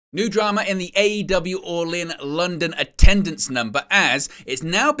New drama in the AEW All In London attendance number, as it's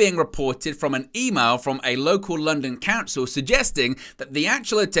now being reported from an email from a local London council suggesting that the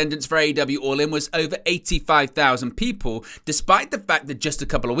actual attendance for AEW All In was over 85,000 people, despite the fact that just a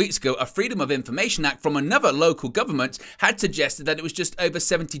couple of weeks ago a Freedom of Information Act from another local government had suggested that it was just over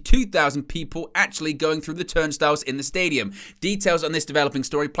 72,000 people actually going through the turnstiles in the stadium. Details on this developing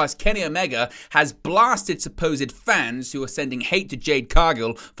story, plus Kenny Omega has blasted supposed fans who are sending hate to Jade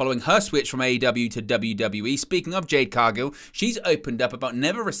Cargill following her switch from AEW to WWE. Speaking of Jade Cargill, she's opened up about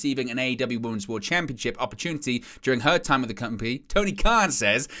never receiving an AEW Women's World Championship opportunity during her time with the company. Tony Khan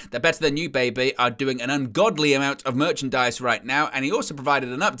says that Better Than You Baby are doing an ungodly amount of merchandise right now, and he also provided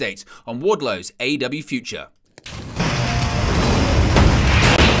an update on Wardlow's AEW future.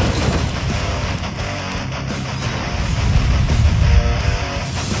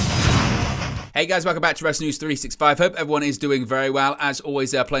 Hey guys, welcome back to Wrestling News 365. Hope everyone is doing very well. As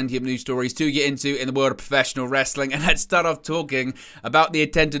always, there are plenty of news stories to get into in the world of professional wrestling. And let's start off talking about the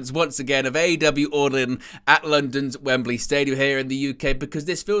attendance once again of AEW All In at London's Wembley Stadium here in the UK, because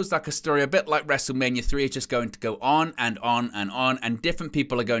this feels like a story a bit like WrestleMania 3 is just going to go on and on and on, and different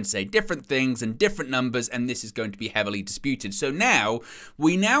people are going to say different things and different numbers, and this is going to be heavily disputed. So now,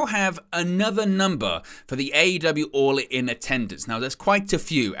 we now have another number for the AEW All In attendance. Now, there's quite a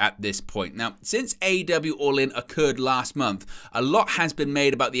few at this point. Now, since AEW All In occurred last month, a lot has been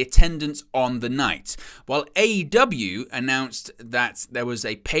made about the attendance on the night. While AEW announced that there was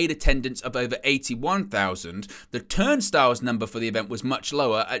a paid attendance of over 81,000, the turnstiles number for the event was much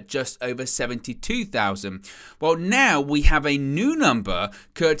lower at just over 72,000. Well, now we have a new number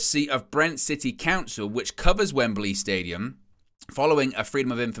courtesy of Brent City Council, which covers Wembley Stadium. Following a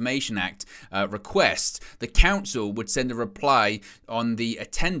Freedom of Information Act request, the council would send a reply on the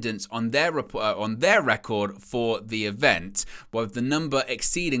attendance on their record for the event, with the number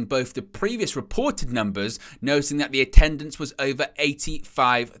exceeding both the previous reported numbers, noting that the attendance was over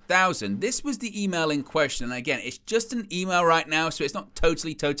 85,000. This was the email in question, and again, it's just an email right now, so it's not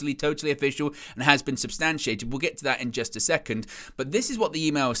totally official and has been substantiated. We'll get to that in just a second, but this is what the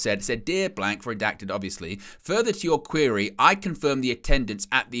email said. It said, "Dear blank," redacted obviously, "further to your query, I confirm the attendance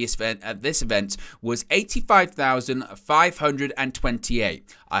at this event was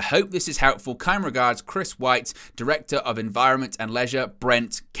 85,528. I hope this is helpful. Kind regards, Chris White, Director of Environment and Leisure,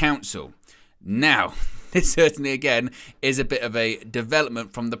 Brent Council." Now, this certainly again is a bit of a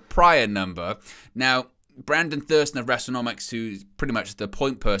development from the prior number. Now, Brandon Thurston of WrestleNomics, who's pretty much the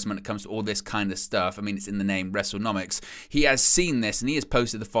point person when it comes to all this kind of stuff, I mean, it's in the name WrestleNomics, he has seen this and he has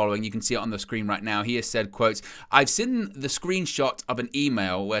posted the following. You can see it on the screen right now. He has said, quote, "I've seen the screenshot of an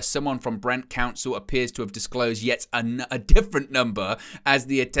email where someone from Brent Council appears to have disclosed yet a different number as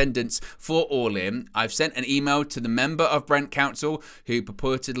the attendance for All In. I've sent an email to the member of Brent Council who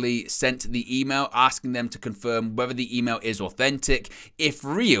purportedly sent the email asking them to confirm whether the email is authentic. If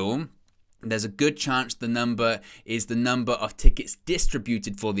real, there's a good chance the number is the number of tickets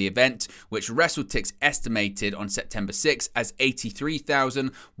distributed for the event, which WrestleTix estimated on September 6 as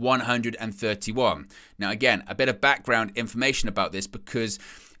 83,131. Now, again, a bit of background information about this, because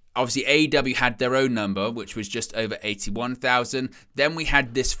obviously AEW had their own number, which was just over 81,000. Then we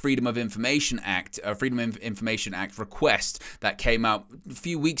had this Freedom of Information Act request that came out a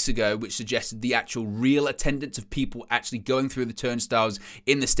few weeks ago, which suggested the actual real attendance of people actually going through the turnstiles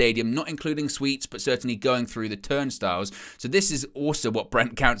in the stadium, not including suites, but certainly going through the turnstiles. So this is also what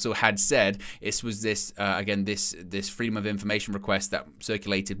Brent Council had said. This was this Freedom of Information request that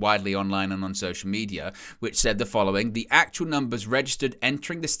circulated widely online and on social media, which said the following: "The actual numbers registered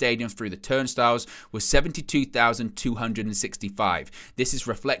entering the stadium through the turnstiles was 72,265. This is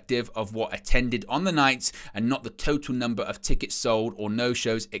reflective of what attended on the night and not the total number of tickets sold or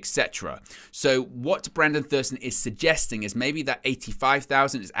no-shows, etc." So what Brandon Thurston is suggesting is maybe that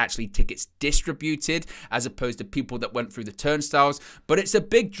 85,000 is actually tickets distributed as opposed to people that went through the turnstiles, but it's a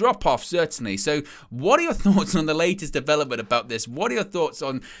big drop-off certainly. So what are your thoughts on the latest development about this? What are your thoughts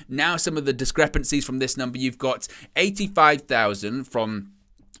on now some of the discrepancies from this number? You've got 85,000 from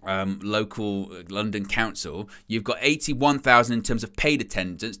local London Council. You've got 81,000 in terms of paid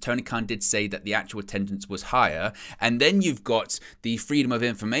attendance. Tony Khan did say that the actual attendance was higher. And then you've got the Freedom of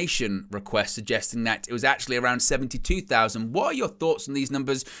Information request suggesting that it was actually around 72,000. What are your thoughts on these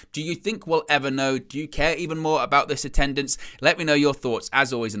numbers? Do you think we'll ever know? Do you care even more about this attendance? Let me know your thoughts,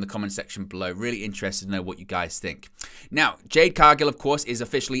 as always, in the comment section below. Really interested to know what you guys think. Now, Jade Cargill, of course, is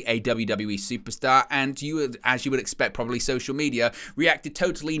officially a WWE superstar, and as you would expect, probably social media reacted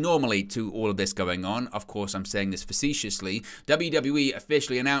totally totally normally to all of this going on. Of course, I'm saying this facetiously. WWE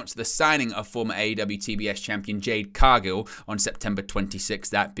officially announced the signing of former AEW TBS champion Jade Cargill on September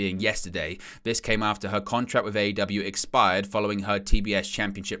 26th, that being yesterday. This came after her contract with AEW expired following her TBS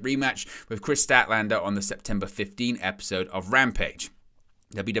championship rematch with Chris Statlander on the September 15 episode of Rampage.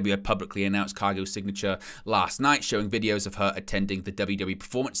 WWE had publicly announced Cargill's signature last night, showing videos of her attending the WWE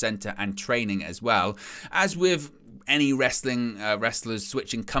Performance Center and training as well. As with any wrestlers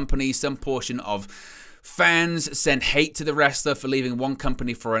switching companies, some portion of fans send hate to the wrestler for leaving one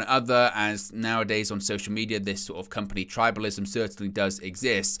company for another, as nowadays on social media this sort of company tribalism certainly does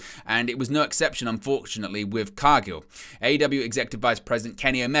exist, and it was no exception unfortunately with Cargill. AEW Executive Vice President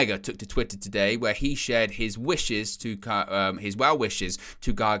Kenny Omega took to Twitter today where he shared his wishes to his well wishes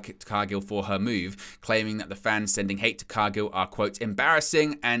to Cargill for her move, claiming that the fans sending hate to Cargill are, quote,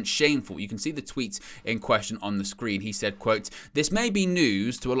 embarrassing and shameful. You can see the tweet in question on the screen. He said, quote, "This may be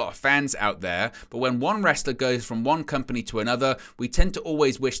news to a lot of fans out there, but when one wrestler goes from one company to another, we tend to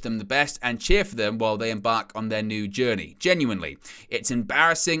always wish them the best and cheer for them while they embark on their new journey. Genuinely, it's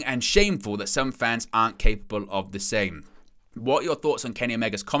embarrassing and shameful that some fans aren't capable of the same." What are your thoughts on Kenny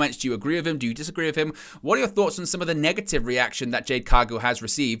Omega's comments? Do you agree with him? Do you disagree with him? What are your thoughts on some of the negative reaction that Jade Cargill has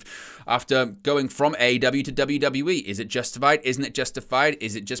received after going from AEW to WWE? Is it justified? Isn't it justified?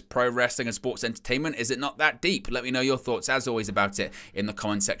 Is it just pro wrestling and sports entertainment? Is it not that deep? Let me know your thoughts, as always, about it in the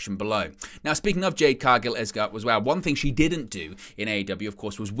comment section below. Now, speaking of Jade Cargill as well, one thing she didn't do in AEW, of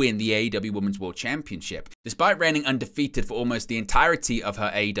course, was win the AEW Women's World Championship. Despite reigning undefeated for almost the entirety of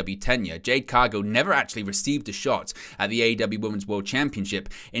her AEW tenure, Jade Cargill never actually received a shot at the AEW Women's World Championship,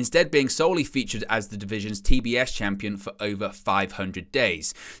 instead being solely featured as the division's TBS champion for over 500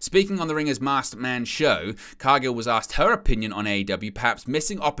 days. Speaking on the Ringer's Masked Man show, Cargill was asked her opinion on AEW, perhaps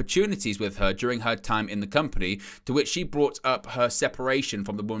missing opportunities with her during her time in the company, to which she brought up her separation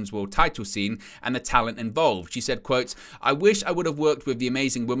from the Women's World title scene and the talent involved. She said, quote, "I wish I would have worked with the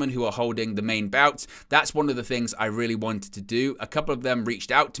amazing women who are holding the main bout. That's one of the things I really wanted to do. A couple of them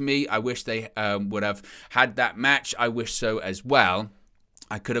reached out to me. I wish they would have had that match. I wish so as well.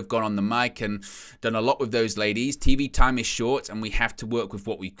 I could have gone on the mic and done a lot with those ladies. TV time is short and we have to work with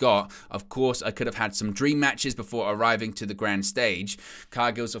what we've got. Of course, I could have had some dream matches before arriving to the grand stage."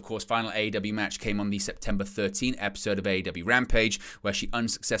 Cargill's, of course, final AEW match came on the September 13 episode of AEW Rampage, where she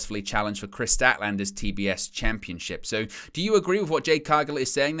unsuccessfully challenged for Chris Statlander's TBS championship. So, do you agree with what Jade Cargill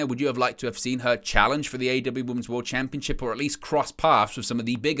is saying there? Would you have liked to have seen her challenge for the AEW Women's World Championship, or at least cross paths with some of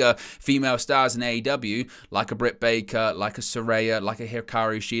the bigger female stars in AEW, like a Britt Baker, like a Saraya, like a Hikaru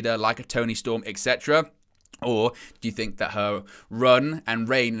Shida, like a Toni Storm, etc.? Or do you think that her run and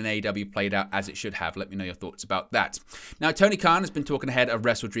reign in AEW played out as it should have? Let me know your thoughts about that. Now, Tony Khan has been talking ahead of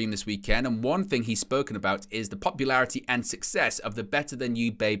Wrestle Dream this weekend, and one thing he's spoken about is the popularity and success of the Better Than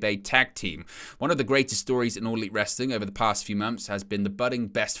You Bebe tag team. One of the greatest stories in All Elite Wrestling over the past few months has been the budding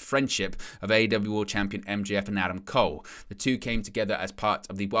best friendship of AEW World Champion MJF and Adam Cole. The two came together as part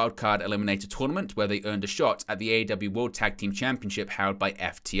of the Wildcard Eliminator Tournament, where they earned a shot at the AEW World Tag Team Championship held by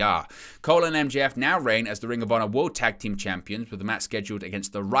FTR. Cole and MJF now reign as the Ring of Honor World Tag Team Champions, with a match scheduled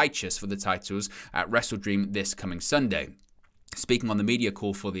against the Righteous for the titles at Wrestle Dream this coming Sunday. Speaking on the media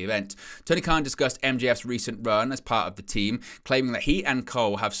call for the event, Tony Khan discussed MJF's recent run as part of the team, claiming that he and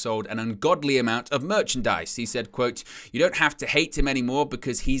Cole have sold an ungodly amount of merchandise. He said, quote, "You don't have to hate him anymore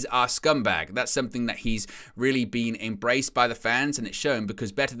because he's our scumbag." That's something that he's really been embraced by the fans, and it's shown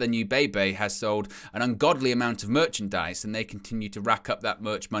because Better Than You Bebe has sold an ungodly amount of merchandise, and they continue to rack up that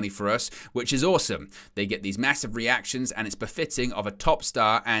merch money for us, which is awesome. They get these massive reactions, and it's befitting of a top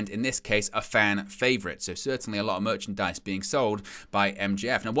star and, in this case, a fan favorite. So certainly a lot of merchandise being sold by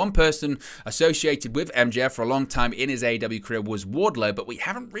MJF. Now, one person associated with MJF for a long time in his AEW career was Wardlow, but we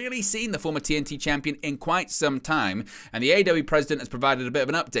haven't really seen the former TNT champion in quite some time, and the AEW president has provided a bit of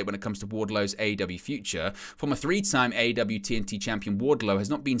an update when it comes to Wardlow's AEW future. Former three-time AEW TNT champion Wardlow has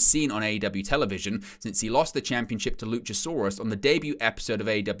not been seen on AEW television since he lost the championship to Luchasaurus on the debut episode of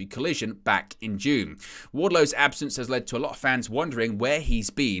AEW Collision back in June. Wardlow's absence has led to a lot of fans wondering where he's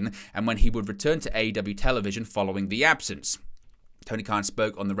been and when he would return to AEW television following the absence. Tony Khan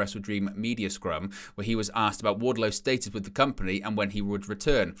spoke on the Wrestle Dream media scrum, where he was asked about Wardlow's status with the company and when he would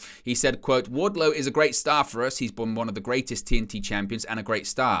return. He said, quote, "Wardlow is a great star for us. He's been one of the greatest TNT champions and a great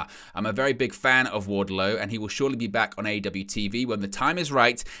star. I'm a very big fan of Wardlow, and he will surely be back on AEW TV when the time is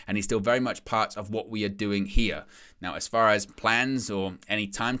right, and he's still very much part of what we are doing here." Now, as far as plans or any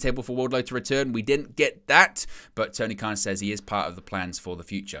timetable for Wardlow to return, we didn't get that, but Tony Khan says he is part of the plans for the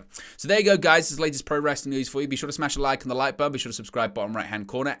future. So there you go, guys. This is the latest pro wrestling news for you. Be sure to smash a like on the like button. Be sure to subscribe bottom right-hand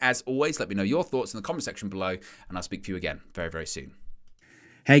corner. As always, let me know your thoughts in the comment section below, and I'll speak to you again very, very soon.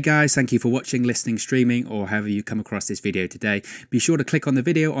 Hey guys, thank you for watching, listening, streaming, or however you come across this video today. Be sure to click on the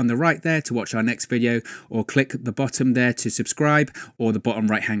video on the right there to watch our next video, or click the bottom there to subscribe, or the bottom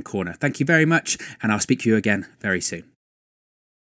right hand corner. Thank you very much, and I'll speak to you again very soon.